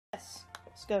Yes,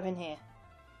 let's go in here.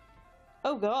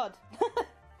 Oh god!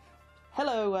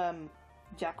 Hello,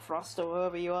 Jack Frost or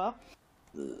whoever you are.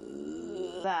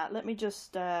 Let me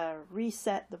just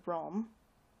reset the ROM.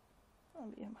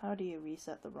 How do you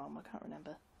reset the ROM? I can't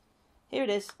remember. Here it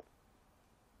is.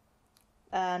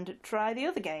 And try the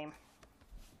other game.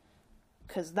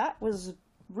 Because that was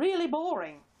really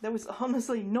boring. There was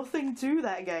honestly nothing to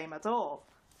that game at all.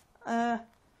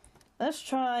 Let's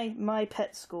try My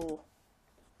Pet School.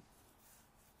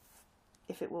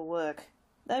 If it will work.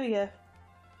 There we go.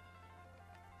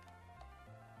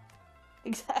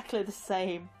 Exactly the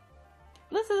same.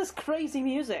 Listen to this crazy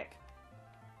music.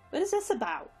 What is this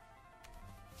about?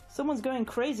 Someone's going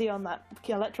crazy on that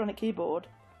electronic keyboard.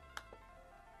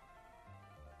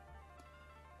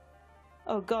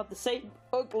 Oh god, the same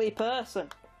ugly person.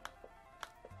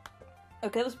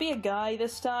 Okay, let's be a guy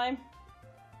this time.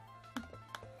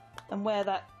 And wear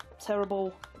that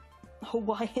terrible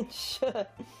Hawaiian shirt.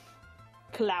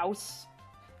 Klaus.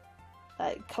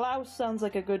 Klaus sounds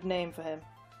like a good name for him.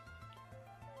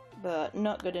 But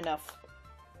not good enough.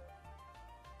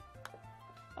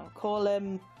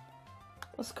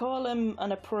 Let's call him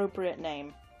an appropriate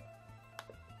name.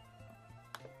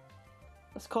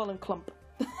 Let's call him Clump.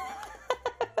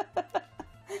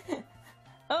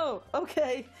 Oh,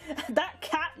 okay. That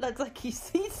cat looks like he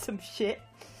sees some shit.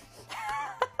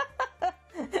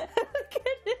 Look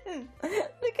at him.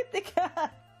 Look at the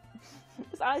cat.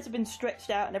 His eyes have been stretched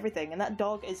out and everything, and that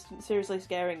dog is seriously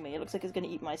scaring me. It looks like it's going to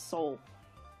eat my soul.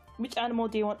 Which animal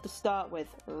do you want to start with?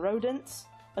 Rodents?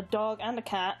 A dog and a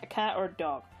cat or a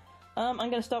dog? I'm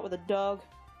going to start with a dog.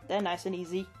 They're nice and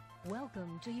easy.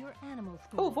 Welcome to your animal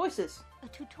school. Oh, voices! A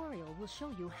tutorial will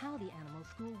show you how the animal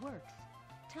school works.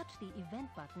 Touch the event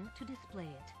button to display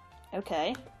it.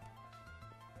 Okay.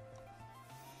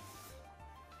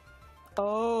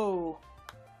 Oh!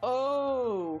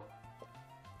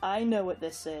 I know what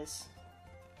this is.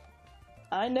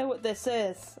 I know what this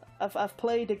is. I've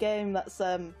played a game that's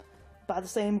by the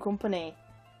same company.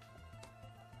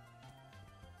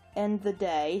 End the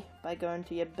day by going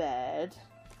to your bed.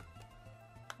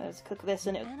 Let's click this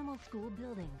and it. Animal school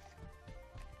buildings.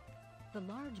 The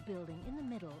large building in the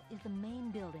middle is the main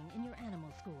building in your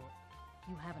animal school.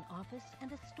 You have an office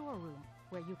and a storeroom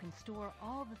where you can store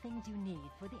all the things you need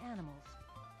for the animals.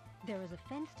 There is a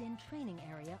fenced-in training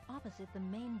area opposite the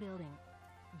main building.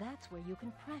 That's where you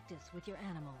can practice with your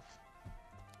animals.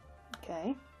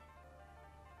 Okay.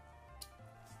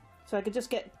 So I could just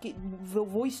get the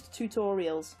voiced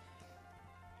tutorials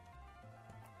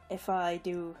if I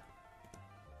do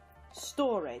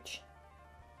storage.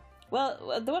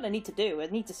 Well, what I need to do, I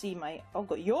need to see my... I've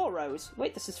got euros.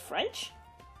 Wait, this is French?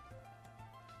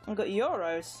 I've got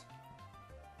euros.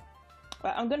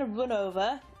 Right, I'm going to run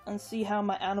over and see how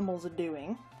my animals are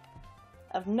doing.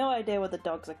 I have no idea where the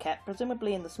dogs are kept,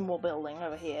 presumably in the small building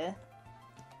over here.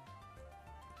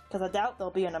 Because I doubt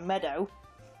they'll be in a meadow.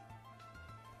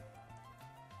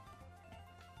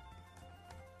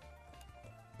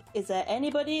 Is there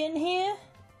anybody in here?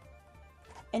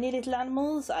 Any little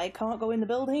animals? I can't go in the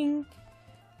building.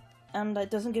 And it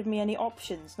doesn't give me any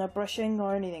options, no brushing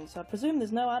or anything, so I presume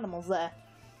there's no animals there.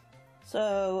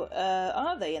 So,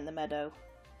 are they in the meadow?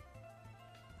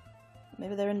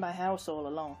 Maybe they're in my house all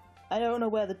along. I don't know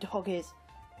where the dog is.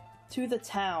 To the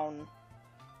town.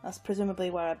 That's presumably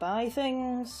where I buy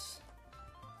things.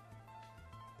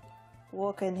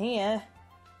 Walk in here.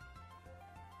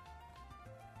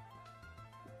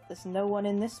 There's no one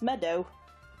in this meadow.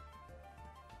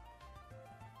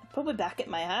 Probably back at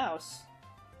my house.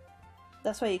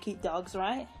 That's where you keep dogs,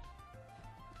 right?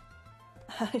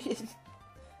 I'm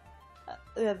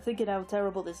thinking how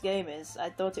terrible this game is. I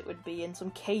thought it would be in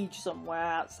some cage somewhere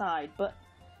outside, but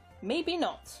maybe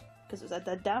not. Because I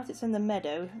doubt it's in the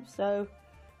meadow, so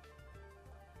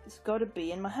it's got to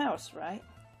be in my house, right?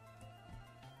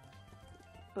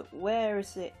 But where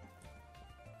is it?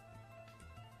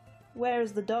 Where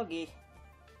is the doggy?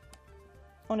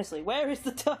 Honestly, where is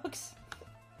the dogs?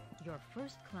 Your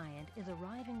first client is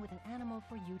arriving with an animal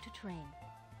for you to train.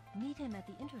 Meet him at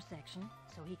the intersection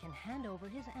so he can hand over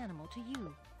his animal to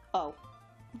you. Oh.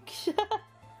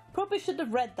 Probably should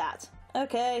have read that.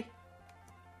 Okay.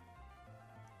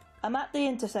 I'm at the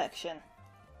intersection.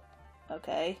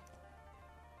 Okay.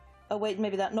 Oh wait,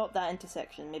 maybe not that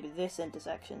intersection. Maybe this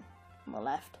intersection. On the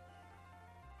left.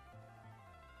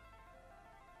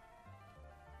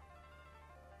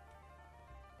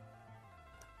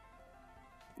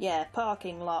 Yeah,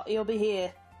 parking lot. You'll be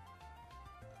here.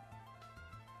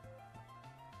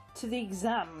 To the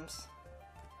exams.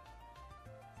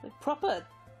 It's like proper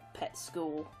pet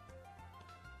school.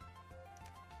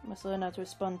 Must learn how to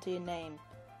respond to your name.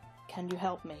 Can you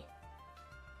help me?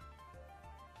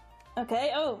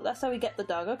 Okay, oh, that's how we get the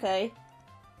dog, okay.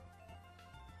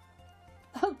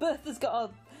 Oh, Bertha's got a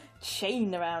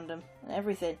chain around him and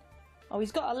everything. Oh,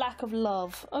 he's got a lack of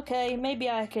love. Okay, maybe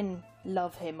I can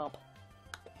love him up.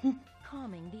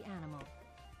 Calming the animal.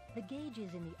 The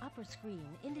gauges in the upper screen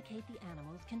indicate the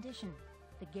animal's condition.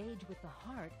 The gauge with the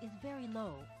heart is very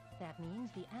low. That means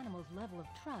the animal's level of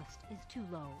trust is too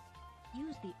low.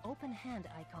 Use the open hand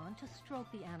icon to stroke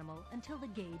the animal until the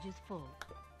gauge is full.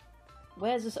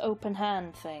 Where's this open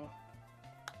hand thing?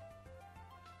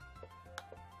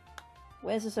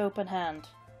 Where's this open hand?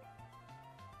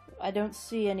 I don't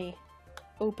see any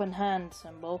open hand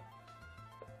symbol.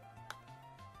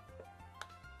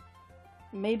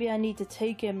 Maybe I need to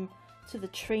take him to the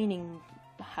training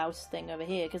house thing over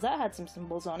here, because that had some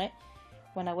symbols on it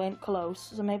when I went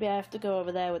close, so maybe I have to go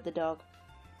over there with the dog.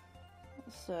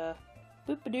 So,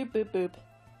 boop-a-doop boop boop.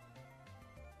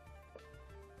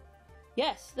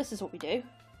 Yes, this is what we do.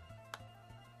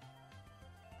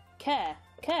 Care.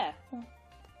 Care.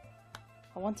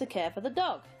 I want to care for the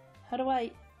dog. How do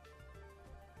I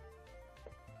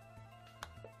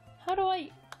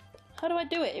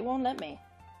do it? It won't let me.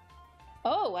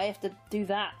 Oh, I have to do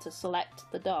that to select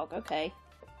the dog. Okay.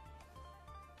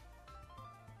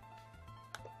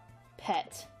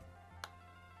 Pet.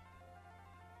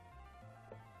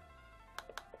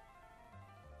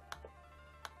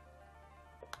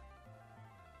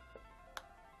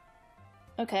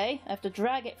 Okay, I have to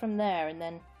drag it from there and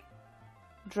then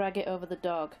drag it over the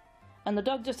dog. And the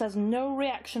dog just has no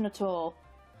reaction at all.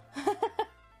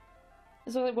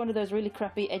 It's like one of those really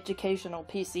crappy educational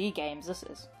PC games, this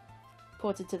is.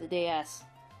 Ported to the DS.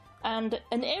 And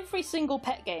in every single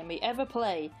pet game we ever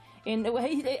play, in the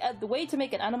way to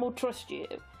make an animal trust you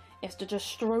is to just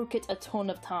stroke it a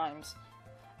ton of times.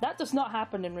 That does not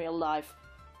happen in real life.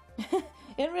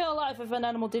 In real life, if an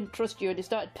animal didn't trust you and you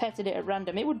started petting it at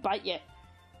random, it would bite you.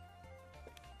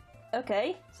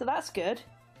 Okay, so that's good.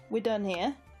 We're done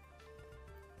here.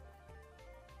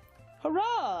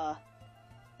 Hurrah!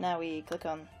 Now we click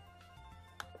on...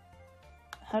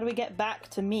 How do we get back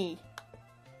to me?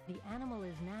 The animal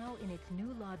is now in its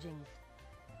new lodgings.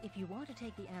 If you want to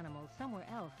take the animal somewhere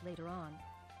else later on,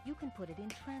 you can put it in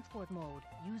transport mode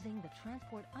using the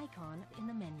transport icon in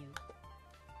the menu.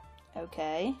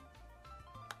 Okay.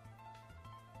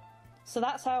 So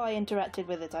that's how I interacted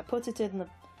with it. I put it in the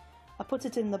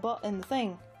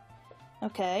thing.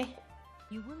 Okay.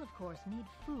 You will of course need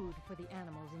food for the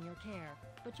animals in your care,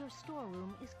 but your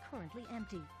storeroom is currently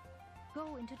empty.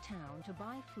 Go into town to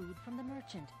buy food from the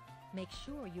merchant. Make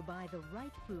sure you buy the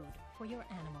right food for your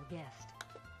animal guest.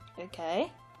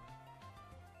 Okay.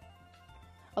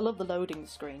 I love the loading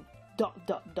screen. ...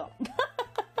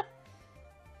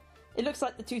 It looks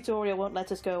like the tutorial won't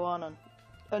let us go on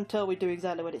until we do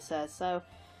exactly what it says, so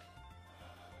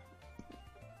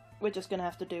we're just gonna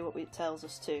have to do what it tells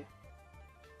us to.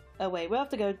 Oh wait, we have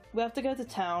to go to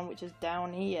town, which is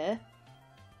down here.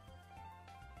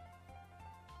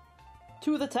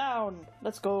 To the town!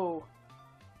 Let's go!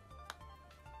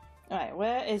 Alright,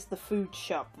 where is the food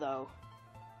shop though?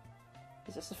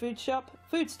 Is this the food shop?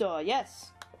 Food store,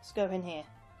 yes! Let's go in here.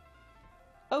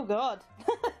 Oh god!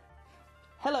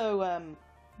 Hello,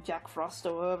 Jack Frost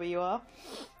or whoever you are.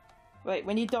 Wait,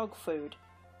 we need dog food.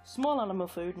 Small animal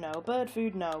food, no. Bird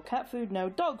food, no. Cat food, no.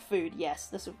 Dog food, yes.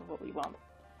 This is what we want.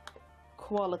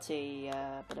 Quality,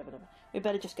 we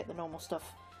better just get the normal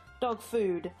stuff. Dog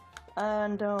food.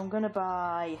 And I'm gonna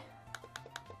buy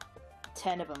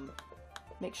 10 of them.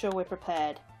 Make sure we're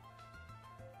prepared.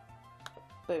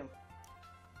 Boom.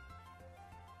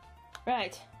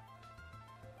 Right.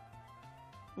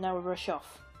 Now we rush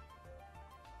off.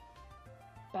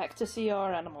 Back to see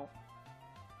our animal.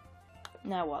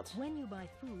 Now what? When you buy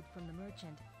food from the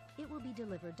merchant, it will be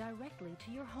delivered directly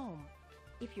to your home.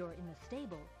 If you're in the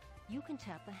stable, you can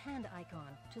tap the hand icon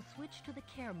to switch to the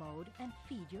care mode and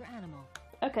feed your animal.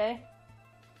 Okay.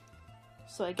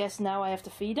 So I guess now I have to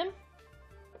feed him?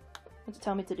 What's it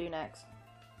tell me to do next?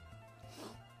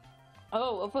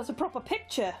 Oh, it was a proper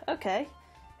picture! Okay.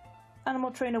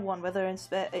 Animal Trainer 1. Whether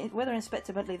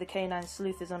Inspector Bentley the Canine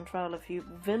Sleuth is on trial of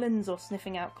villains or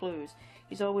sniffing out clues,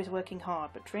 he's always working hard,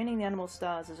 but training the animal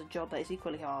stars is a job that is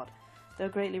equally hard, though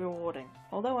greatly rewarding.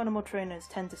 Although animal trainers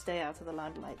tend to stay out of the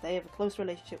limelight, they have a close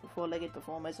relationship with four-legged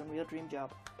performers and real dream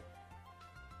job.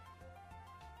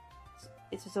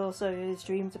 It is also his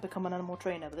dream to become an animal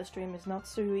trainer, but this dream is not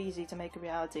so easy to make a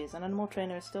reality, as an animal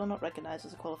trainer is still not recognised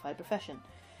as a qualified profession.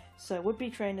 So would-be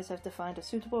trainers have to find a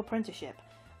suitable apprenticeship.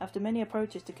 After many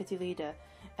approaches to Kitty Leader,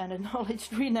 an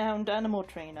acknowledged renowned animal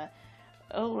trainer,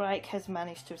 Ulrich has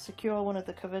managed to secure one of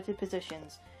the coveted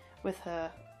positions. with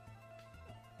her.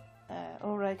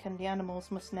 Ulrich and the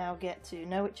animals must now get to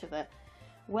know each other.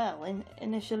 Well,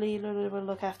 initially, Lulu will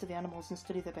look after the animals and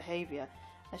study their behaviour.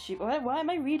 Why am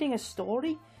I reading a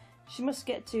story? She must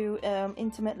get to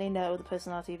intimately know the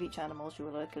personality of each animal. She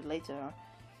will look at later.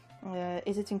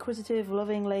 Is it inquisitive,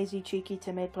 loving, lazy, cheeky,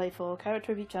 timid, playful?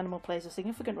 Character of each animal plays a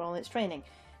significant role in its training.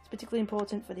 It's particularly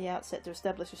important for the outset to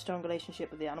establish a strong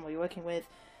relationship with the animal you're working with.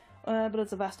 But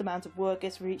it's a vast amount of work.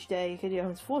 As for each day, Hideo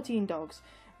owns 14 dogs,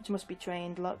 which must be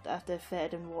trained, looked after,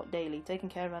 fed, and walked daily. Taking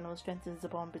care of animals strengthens the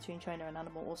bond between trainer and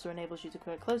animal. Also enables you to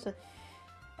get closer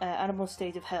animal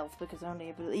state of health, because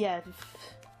only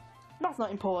that's not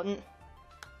important.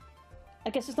 I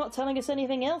guess it's not telling us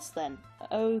anything else then.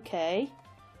 Okay.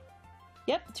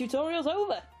 Yep, the tutorial's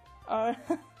over.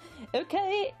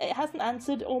 Okay, it hasn't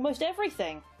answered almost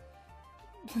everything.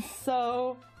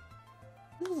 So,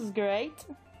 this is great.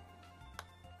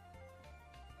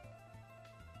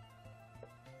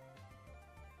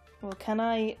 Well, can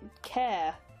I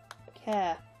care?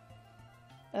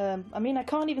 I mean, I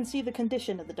can't even see the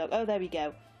condition of the dog. Oh, there we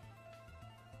go.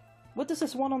 What does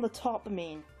this one on the top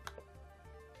mean?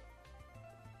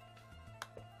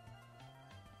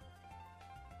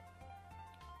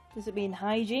 Does it mean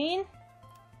hygiene?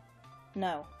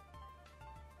 No.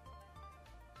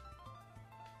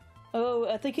 Oh,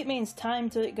 I think it means time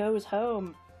till it goes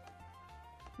home.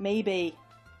 Maybe.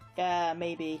 Yeah,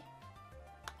 maybe.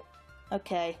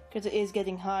 Okay, because it is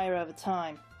getting higher over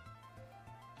time.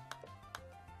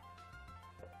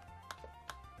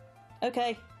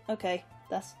 Okay,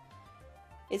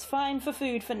 it's fine for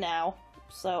food for now,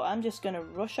 so I'm just gonna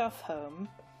rush off home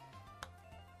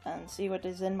and see what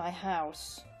is in my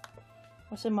house.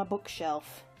 What's in my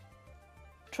bookshelf?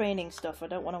 Training stuff, I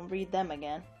don't want to read them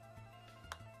again.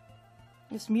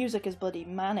 This music is bloody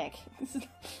manic. It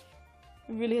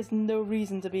really has no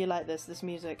reason to be like this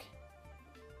music.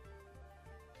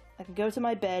 I can go to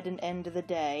my bed and end the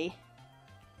day.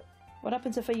 What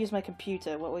happens if I use my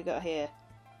computer? What we got here?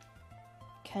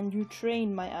 Can you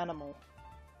train my animal?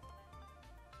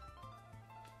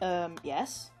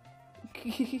 Yes.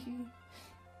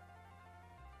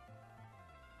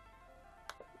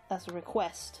 That's a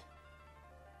request.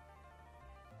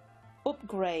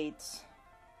 Upgrades.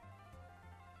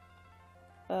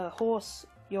 Horse,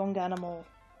 young animal,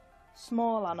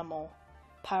 small animal,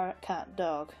 parrot, cat,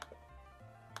 dog.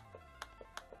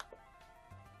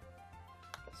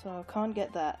 So I can't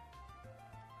get that.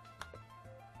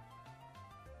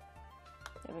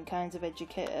 Different kinds of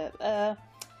educator.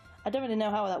 I don't really know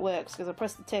how that works because I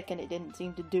pressed the tick and it didn't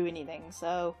seem to do anything,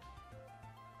 so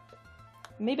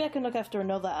maybe I can look after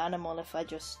another animal if I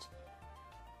just...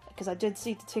 because I did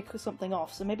see to tick something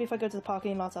off, so maybe if I go to the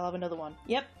parking lot I'll have another one.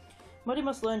 Yep. Muddy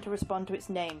must learn to respond to its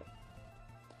name.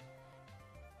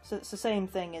 So it's the same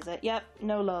thing, is it? Yep,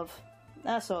 no love.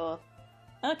 That's all.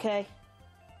 Okay.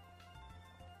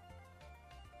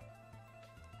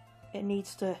 It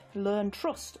needs to learn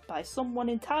trust by someone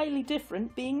entirely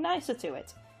different being nicer to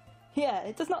it. Yeah,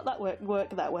 it does not work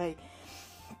that way.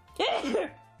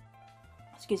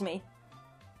 Excuse me.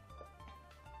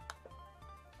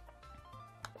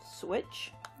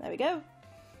 Switch. There we go.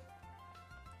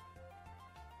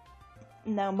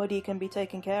 Now Muddy can be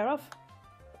taken care of.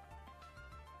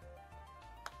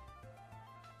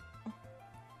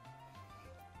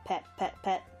 Pet, pet,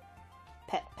 pet.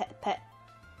 Pet, pet, pet.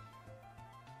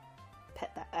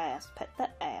 Pet that ass, pet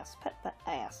that ass, pet that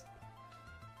ass.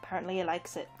 Apparently he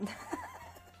likes it.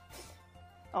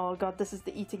 Oh god, this is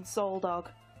the eating soul dog.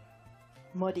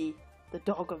 Muddy, the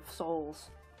dog of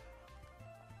souls.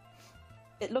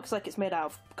 It looks like it's made out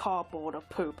of cardboard or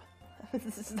poop.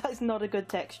 That's not a good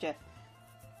texture.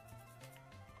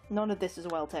 None of this is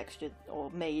well textured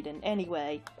or made in any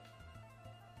way.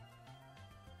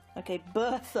 Okay,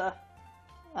 Bertha.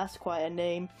 That's quite a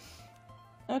name.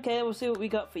 Okay, we'll see what we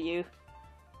got for you.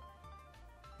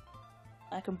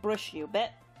 I can brush you a bit.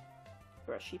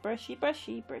 Brushy, brushy,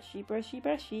 brushy, brushy, brushy,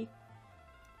 brushy.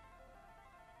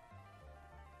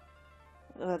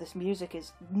 Oh, this music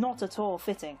is not at all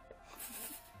fitting.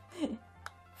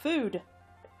 Food.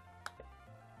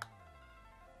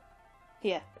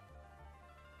 Here.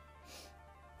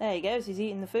 There he goes, he's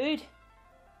eating the food.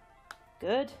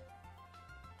 Good.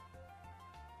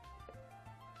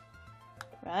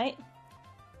 Right.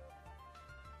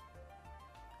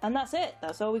 And that's it,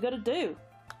 that's all we gotta do.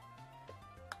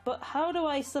 But how do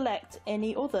I select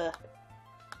any other?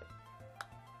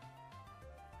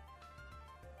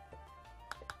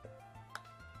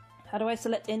 How do I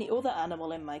select any other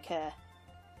animal in my care?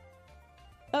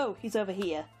 Oh, he's over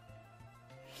here.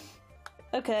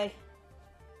 Okay.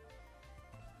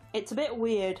 It's a bit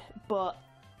weird, but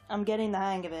I'm getting the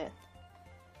hang of it.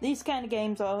 These kind of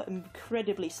games are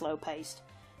incredibly slow-paced,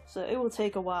 so it will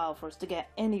take a while for us to get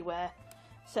anywhere.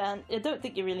 So I don't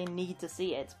think you really need to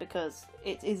see it, because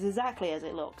it is exactly as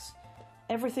it looks.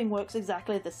 Everything works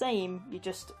exactly the same, you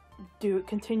just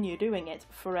continue doing it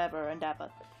forever and ever.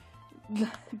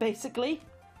 Basically.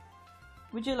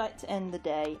 Would you like to end the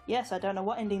day? Yes, I don't know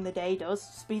what ending the day does.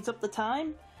 Speeds up the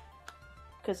time?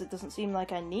 Because it doesn't seem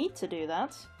like I need to do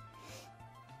that.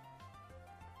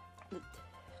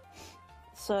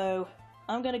 So,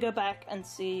 I'm going to go back and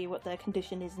see what their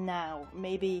condition is now.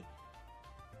 Maybe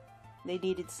they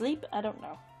needed sleep? I don't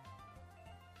know.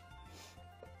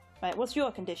 Right, what's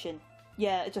your condition?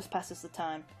 Yeah, it just passes the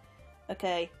time.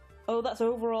 Okay. Oh, that's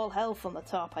overall health on the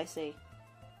top, I see.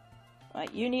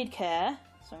 Right, you need care.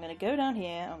 So I'm going to go down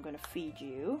here, I'm going to feed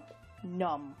you.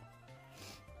 Nom.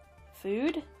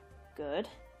 Food. Good.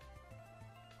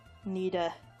 You need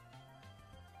a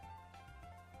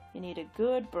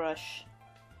good brush,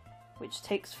 which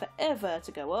takes forever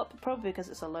to go up, probably because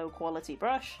it's a low quality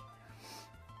brush.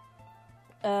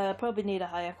 Probably need a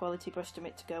higher quality brush to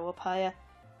make it go up higher,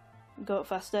 go up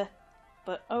faster.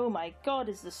 But oh my god,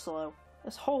 is this slow.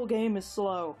 This whole game is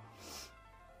slow.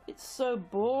 It's so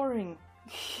boring.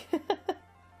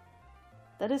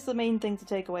 That is the main thing to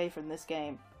take away from this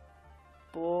game.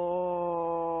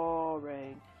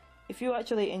 Boring. If you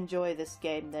actually enjoy this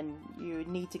game, then you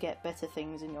need to get better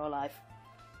things in your life.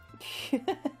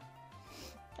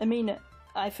 I mean,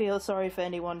 I feel sorry for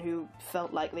anyone who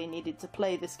felt like they needed to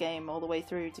play this game all the way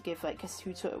through to give like a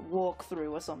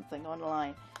walkthrough or something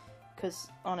online. Because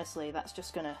honestly, that's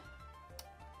just gonna...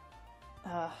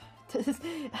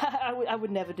 I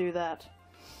would never do that.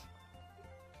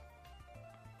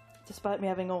 Despite me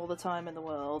having all the time in the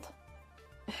world.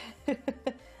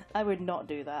 I would not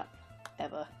do that.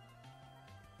 Ever.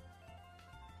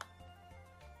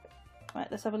 Right,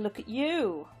 let's have a look at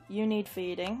you. You need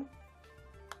feeding.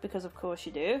 Because of course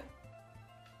you do.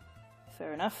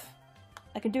 Fair enough.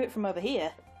 I can do it from over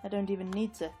here. I don't even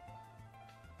need to.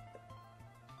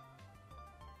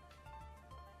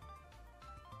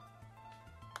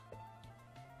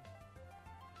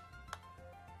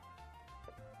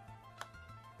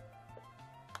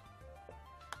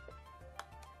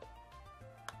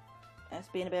 It's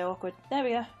being a bit awkward. There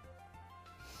we go.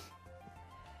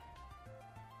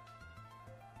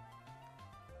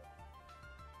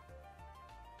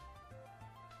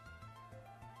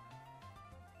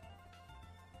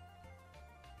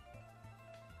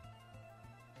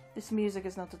 This music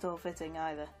is not at all fitting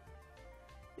either.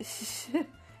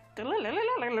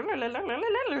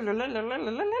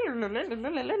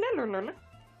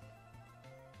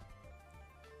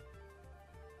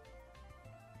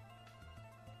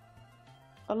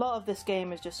 A lot of this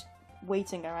game is just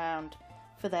waiting around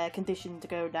for their condition to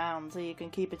go down so you can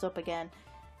keep it up again.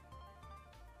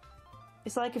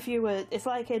 It's like if you were... It's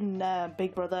like in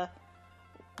Big Brother,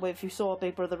 where if you saw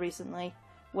Big Brother recently,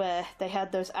 where they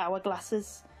had those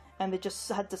hourglasses and they just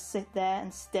had to sit there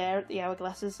and stare at the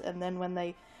hourglasses, and then when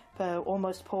they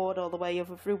almost poured all the way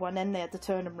over through one end, they had to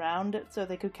turn them round so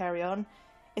they could carry on.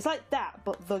 It's like that,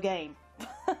 but the game.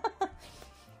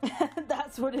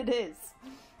 That's what it is.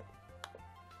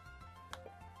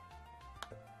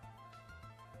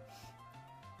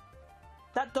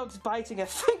 That dog's biting her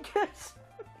fingers.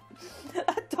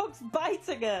 That dog's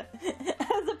biting her.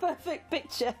 That's a perfect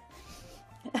picture.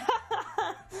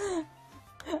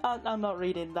 I'm not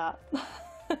reading that.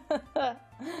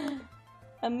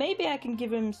 And maybe I can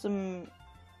give him some...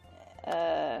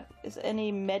 is there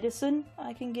any medicine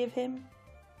I can give him?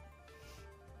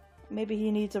 Maybe he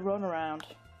needs a run around.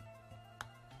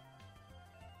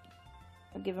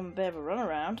 I'll give him a bit of a run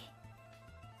around.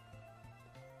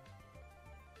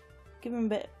 Give him a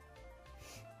bit...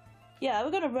 Yeah,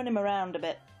 we're going to run him around a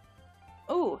bit.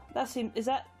 Oh, that's him. Is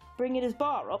that bringing his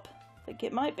bar up? I think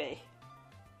it might be.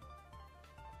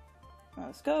 Now,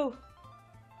 let's go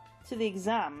to the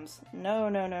exams. No,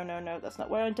 no, no, no, no. That's not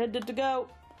where I intended to go.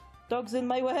 Dog's in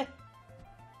my way.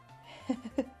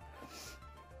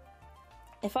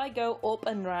 If I go up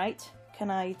and right,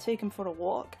 can I take him for a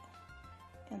walk?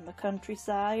 In the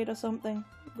countryside or something?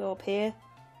 Go up here.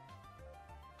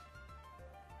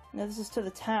 No, this is to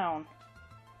the town.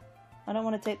 I don't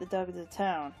want to take the dog to the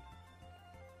town.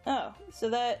 Oh, so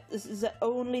this is the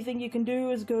only thing you can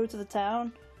do is go to the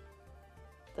town?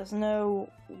 There's no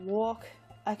walk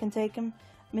I can take him?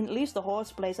 I mean, at least the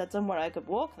horse place had somewhere I could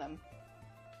walk them.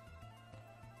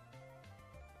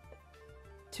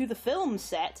 To the film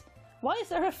set? Why is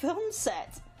there a film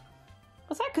set?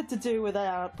 What's that got to do with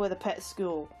a pet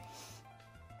school?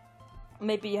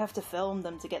 Maybe you have to film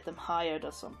them to get them hired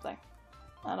or something.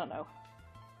 I don't know.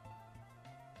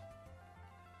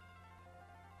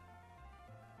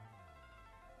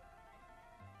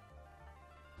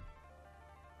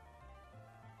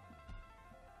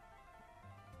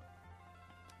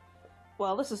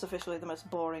 Well, this is officially the most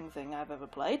boring thing I've ever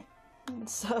played.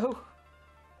 So...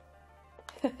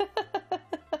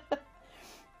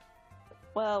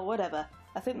 well, whatever.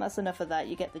 I think that's enough of that.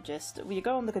 You get the gist. You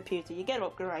go on the computer, you get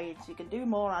upgrades, you can do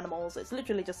more animals. It's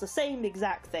literally just the same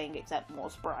exact thing, except more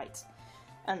sprites.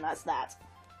 And that's that.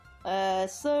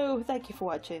 So, thank you for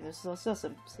watching. This was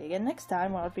awesome. See you again next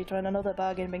time, where I'll be trying another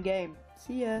bargain bin game.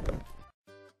 See ya!